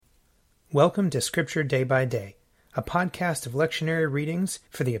Welcome to Scripture Day by Day, a podcast of lectionary readings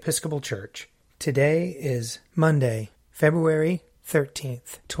for the Episcopal Church. Today is Monday, February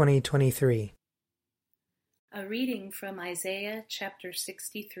 13th, 2023. A reading from Isaiah chapter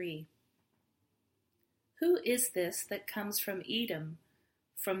 63. Who is this that comes from Edom,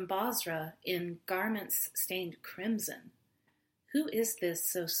 from Bozrah, in garments stained crimson? Who is this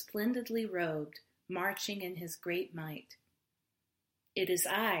so splendidly robed, marching in his great might? It is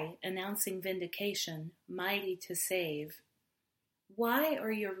I, announcing vindication, mighty to save. Why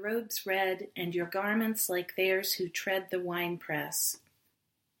are your robes red, and your garments like theirs who tread the winepress?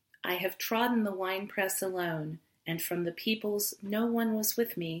 I have trodden the winepress alone, and from the peoples no one was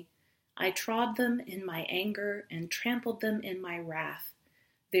with me. I trod them in my anger, and trampled them in my wrath.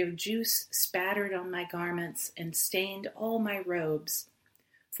 Their juice spattered on my garments, and stained all my robes.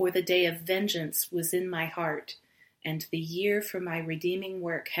 For the day of vengeance was in my heart, and the year for my redeeming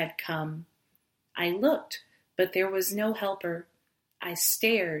work had come. I looked, but there was no helper. I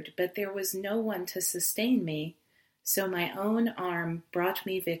stared, but there was no one to sustain me. So my own arm brought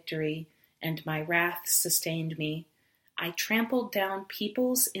me victory, and my wrath sustained me. I trampled down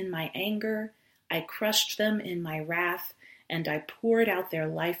peoples in my anger. I crushed them in my wrath, and I poured out their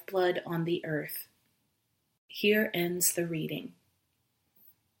lifeblood on the earth. Here ends the reading.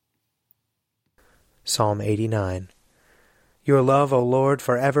 Psalm 89. Your love, O Lord,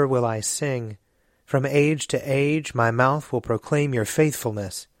 forever will I sing. From age to age my mouth will proclaim your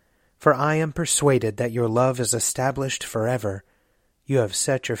faithfulness. For I am persuaded that your love is established forever. You have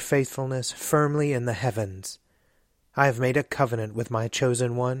set your faithfulness firmly in the heavens. I have made a covenant with my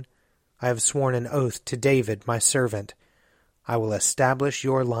chosen one. I have sworn an oath to David, my servant. I will establish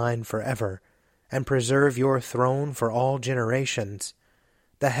your line forever, and preserve your throne for all generations.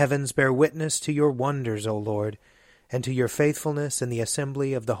 The heavens bear witness to your wonders, O Lord, and to your faithfulness in the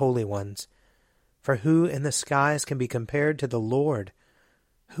assembly of the holy ones. For who in the skies can be compared to the Lord?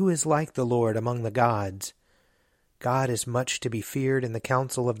 Who is like the Lord among the gods? God is much to be feared in the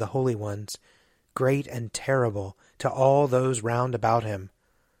council of the holy ones, great and terrible to all those round about him.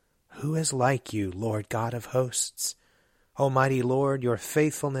 Who is like you, Lord God of hosts? Almighty Lord, your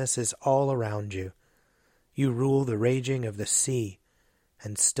faithfulness is all around you. You rule the raging of the sea,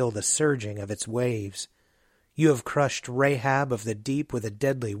 and still the surging of its waves. You have crushed Rahab of the deep with a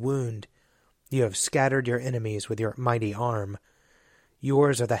deadly wound. You have scattered your enemies with your mighty arm.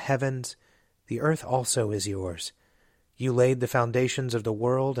 Yours are the heavens, the earth also is yours. You laid the foundations of the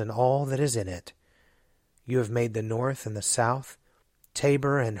world and all that is in it. You have made the north and the south.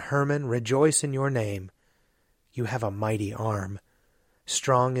 Tabor and Hermon rejoice in your name. You have a mighty arm.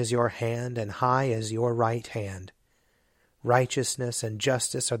 Strong is your hand, and high is your right hand. Righteousness and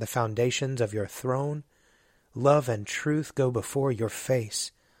justice are the foundations of your throne. Love and truth go before your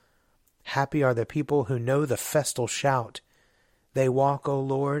face. Happy are the people who know the festal shout. They walk, O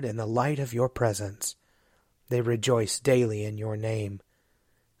Lord, in the light of your presence. They rejoice daily in your name.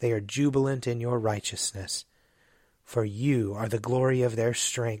 They are jubilant in your righteousness. For you are the glory of their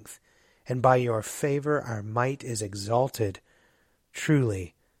strength, and by your favor our might is exalted.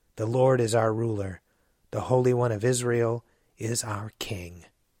 Truly, the Lord is our ruler. The Holy One of Israel is our King.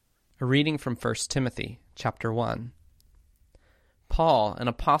 A reading from 1 Timothy, chapter 1. Paul, an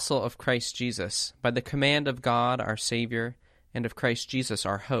apostle of Christ Jesus, by the command of God our Savior, and of Christ Jesus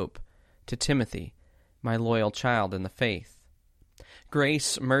our hope, to Timothy, my loyal child in the faith.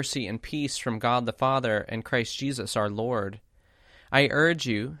 Grace, mercy, and peace from God the Father and Christ Jesus our Lord. I urge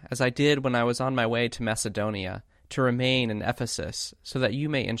you, as I did when I was on my way to Macedonia, to remain in Ephesus, so that you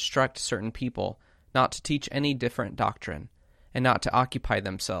may instruct certain people not to teach any different doctrine, and not to occupy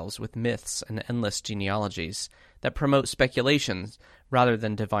themselves with myths and endless genealogies that promote speculations rather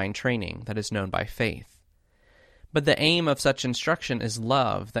than divine training that is known by faith. But the aim of such instruction is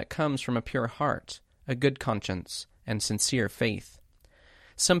love that comes from a pure heart, a good conscience, and sincere faith.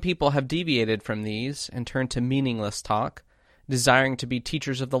 Some people have deviated from these and turned to meaningless talk, desiring to be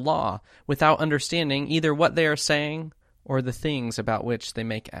teachers of the law, without understanding either what they are saying or the things about which they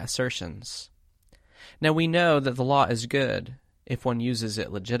make assertions. Now we know that the law is good, if one uses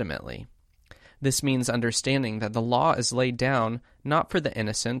it legitimately. This means understanding that the law is laid down not for the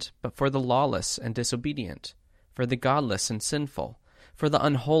innocent, but for the lawless and disobedient, for the godless and sinful, for the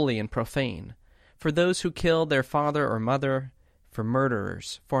unholy and profane, for those who kill their father or mother, for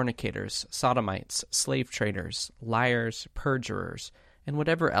murderers, fornicators, sodomites, slave traders, liars, perjurers, and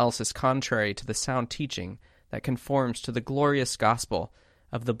whatever else is contrary to the sound teaching that conforms to the glorious gospel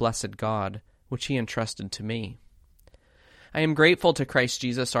of the blessed God, which he entrusted to me. I am grateful to Christ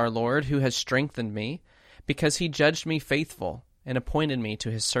Jesus our Lord, who has strengthened me, because he judged me faithful and appointed me to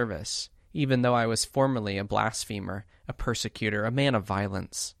his service. even though I was formerly a blasphemer, a persecutor, a man of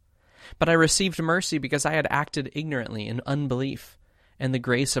violence. But I received mercy because I had acted ignorantly in unbelief, and the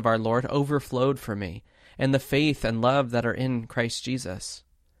grace of our Lord overflowed for me, and the faith and love that are in Christ Jesus.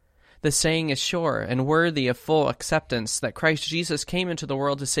 The saying is sure and worthy of full acceptance that Christ Jesus came into the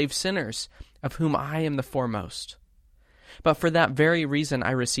world to save sinners, of whom I am the foremost. But for that very reason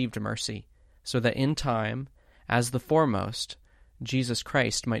I received mercy, so that in time, as the foremost, Jesus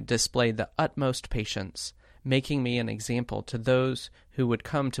Christ might display the utmost patience, making me an example to those who would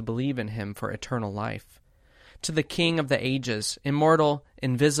come to believe in him for eternal life. To the King of the ages, immortal,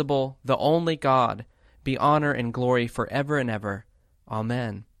 invisible, the only God, be honor and glory forever and ever.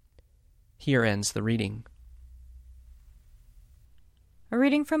 Amen. Here ends the reading. A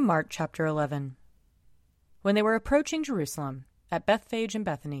reading from Mark chapter 11. When they were approaching Jerusalem, at Bethphage and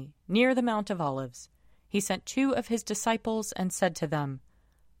Bethany, near the Mount of Olives, he sent 2 of his disciples and said to them,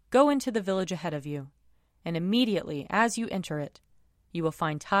 "Go into the village ahead of you, and immediately as you enter it, you will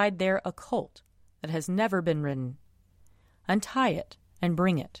find tied there a colt that has never been ridden. Untie it and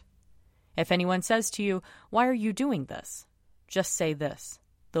bring it. If anyone says to you, 'Why are you doing this?' just say this,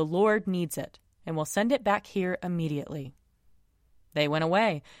 'The Lord needs it, and will send it back here immediately.'" They went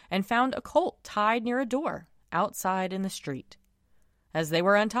away and found a colt tied near a door, outside in the street. As they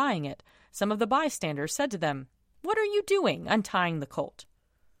were untying it, some of the bystanders said to them, "What are you doing, untying the colt?"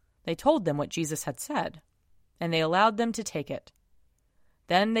 They told them what Jesus had said, and they allowed them to take it.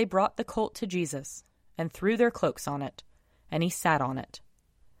 Then they brought the colt to Jesus and threw their cloaks on it, and he sat on it.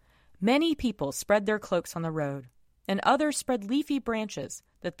 Many people spread their cloaks on the road, and others spread leafy branches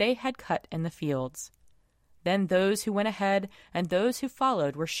that they had cut in the fields. Then those who went ahead and those who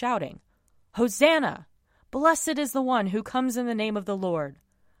followed were shouting, "Hosanna! Blessed is the one who comes in the name of the Lord.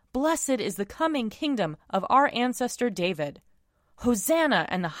 Blessed is the coming kingdom of our ancestor David. Hosanna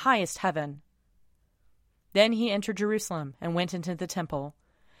in the highest heaven." Then he entered Jerusalem and went into the temple.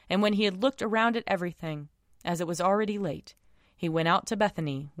 And when he had looked around at everything, as it was already late, he went out to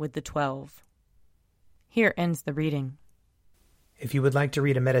Bethany with the 12. Here ends the reading. If you would like to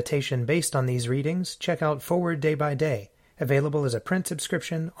read a meditation based on these readings, check out Forward Day by Day, available as a print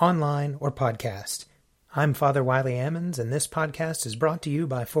subscription, online, or podcast. I'm Father Wiley Ammons, and this podcast is brought to you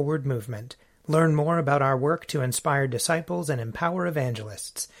by Forward Movement. Learn more about our work to inspire disciples and empower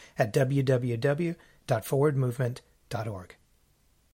evangelists at www.forwardmovement.org.